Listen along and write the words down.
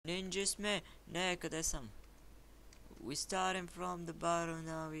Ninja сме! Не, къде съм? We starting from the bottom,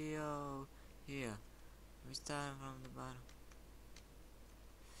 now we are here. We starting from the bottom.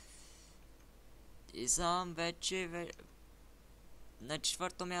 И съм вече на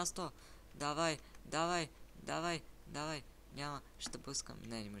четвърто място. Давай, давай, давай, давай. Няма, ще пускам.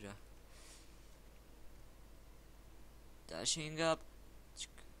 Не можах. Dashing up.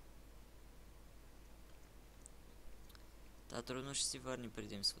 Та трудно ще си върни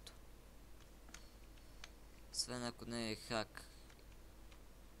предимството. Освен ако не е хак.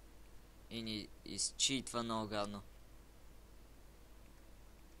 И ни изчитва много гадно.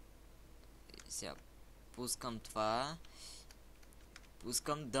 И сега пускам това.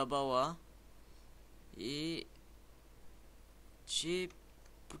 Пускам дъбъла. И...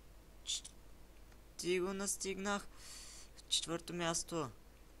 Ти го настигнах. В четвърто място.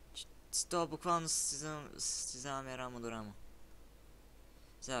 С това буквално състезаваме рамо до рамо.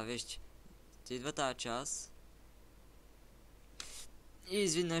 Сега вижте. Ти идва тази част. И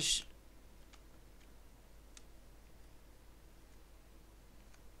изведнъж...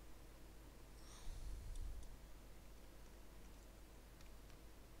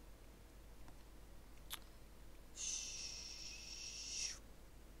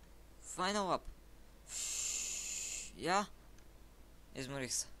 Final up. Я.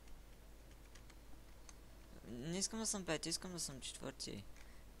 Изморих се. Не искам да съм пети, искам да съм четвърти.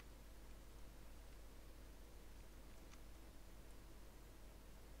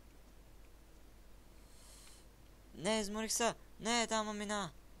 Не, изморих се. Не, там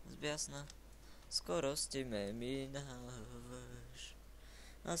мина. Сбясна. Скорости ме минаваш.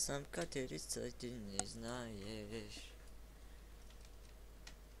 Аз съм катерица, ти не знаеш.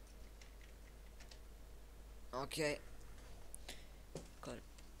 Окей.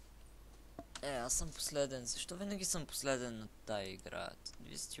 Аз съм последен. Защо винаги съм последен на тая игра?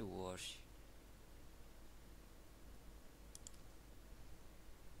 Вие сте лоши.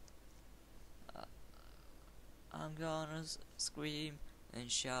 I'm gonna scream and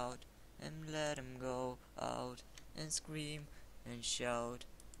shout and let him go out and scream and shout.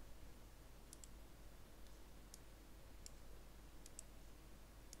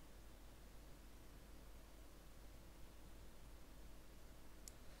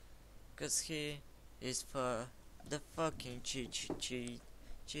 Cause he is for the fucking cheater.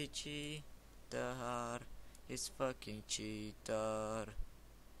 He's fucking cheater.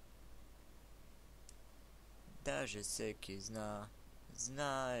 Даже всеки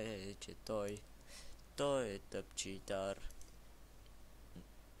знае, че той е тъп читър.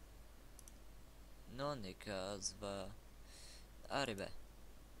 Но не казва. Аре бе.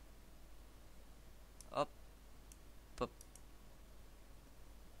 Оп. Пъп.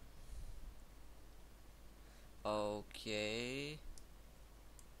 Окей.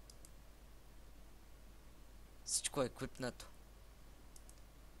 Всичко е еквипнато.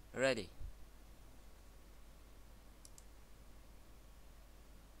 Ready.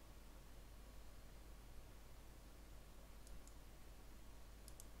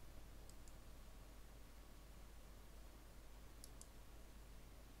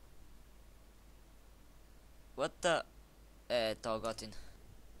 What the... то готин.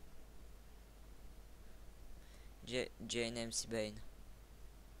 Jane MC Bane.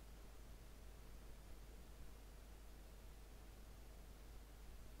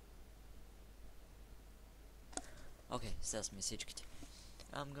 Окей, сега сме всичките.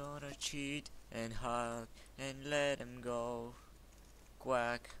 I'm gonna cheat and hug and let him go.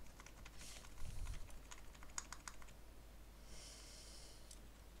 Quack.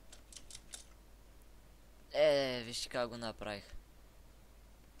 Вижте как го направих.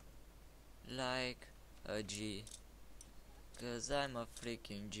 Like a G. Cause I'm a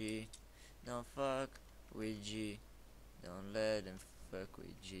freaking G. Don't fuck with G. Don't let him fuck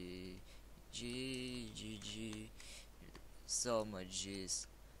with G. G. So much G's.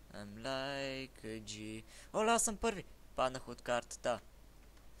 I'm like a G. Оля, аз съм първи. Паднах от картата.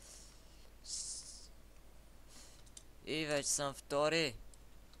 И вече съм втори.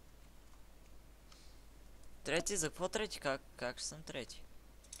 Трети? За какво трети? Как ще съм трети?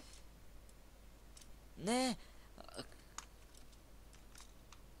 Не!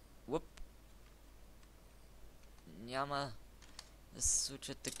 Уп! Няма да се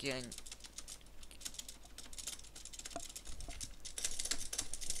случат такива...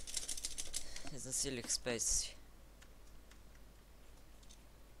 Засилих спейса си.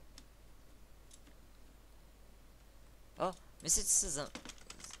 О, мислите се за...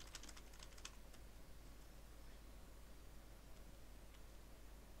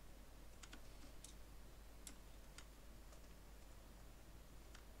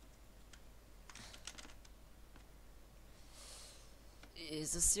 И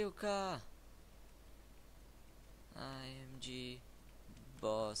засилка. I am G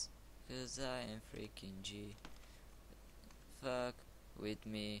boss, cause I am freaking G. Fuck with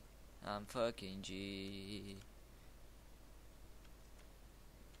me, I'm fucking G.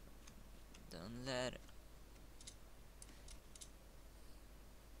 Don't let it.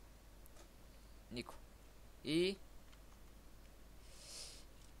 Нико. И...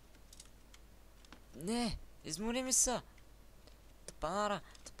 Не! Измори ми са!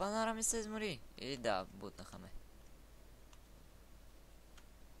 Тъпанара ми се измори! И да, бутнаха ме.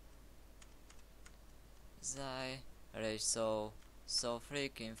 I rage so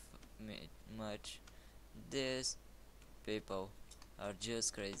freaking much. These people are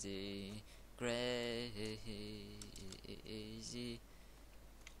just crazy.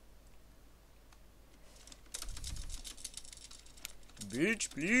 Bitch,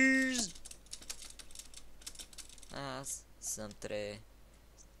 please! Аз съм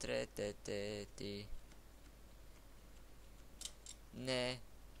третети. Не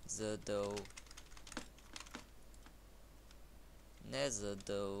за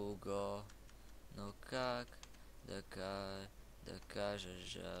дълго, но как да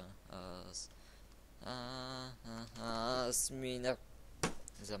кажа аз минах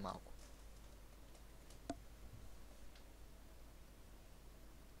за малко.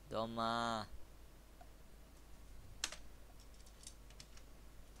 Дома.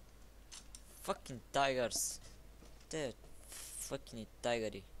 Fucking tigers. Те fucking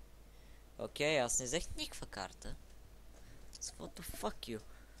тайгари. Окей, аз не взех никаква карта. What the fuck you?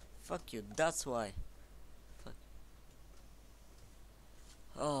 Fuck you, that's why. Fuck.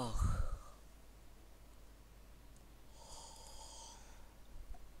 Oh.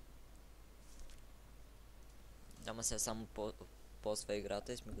 Ама сега само ползва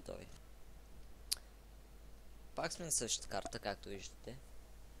играта и сме готови. Пак сме на същата карта, както виждате.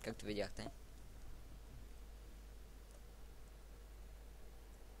 Както видяхте.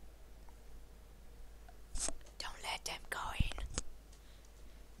 Don't let them go in.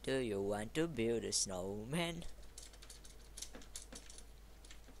 Do you want to build a snowman?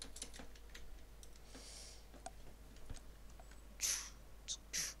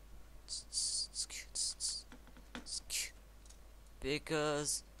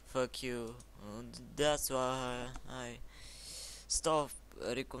 Because fuck you, that's why I stop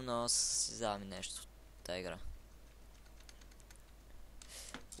рекомно си вземи нещо в тази игра.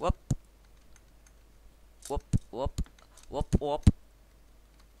 Лоп. Лоп, лоп, лоп, лоп.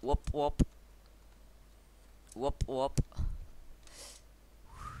 Лоп, лоп. Лоп, лоп.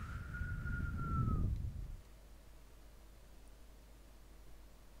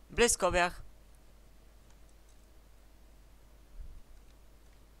 Близко бях.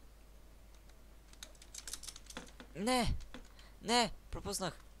 Не,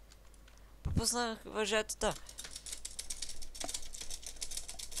 пропуснах въжетата.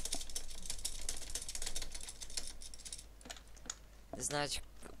 Не знаете,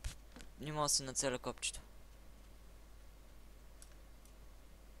 не мога да си нацеля копчето.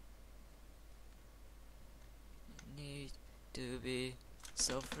 Need to be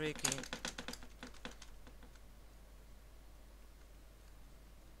so freaking...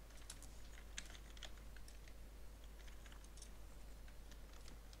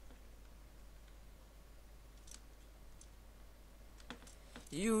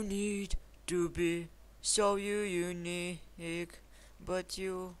 You need to be so unique, but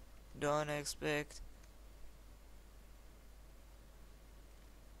you don't expect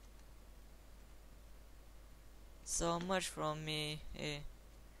so much from me.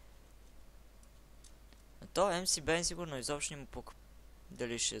 То MC Ben сигурно изобщо не му пука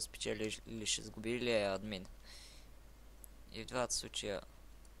дали ще спечели или ще сгуби, или е админ. И в двата случая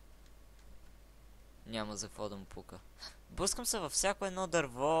няма за какво да му пука. Блъскам се във всяко едно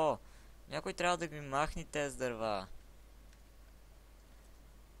дърво. Някой трябва да ги махне тези дърва.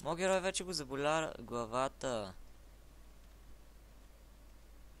 Моят герой вече го заболя главата.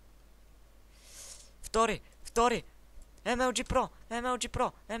 Втори! MLG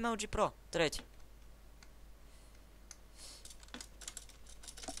Pro! Трети.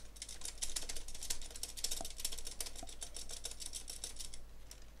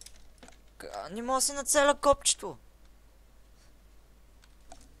 Не мога да си нацеля копчето.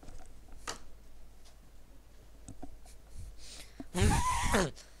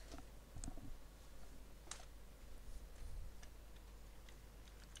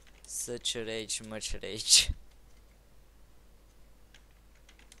 Such rage, much rage.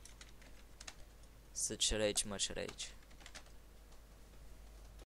 Such rage, much rage.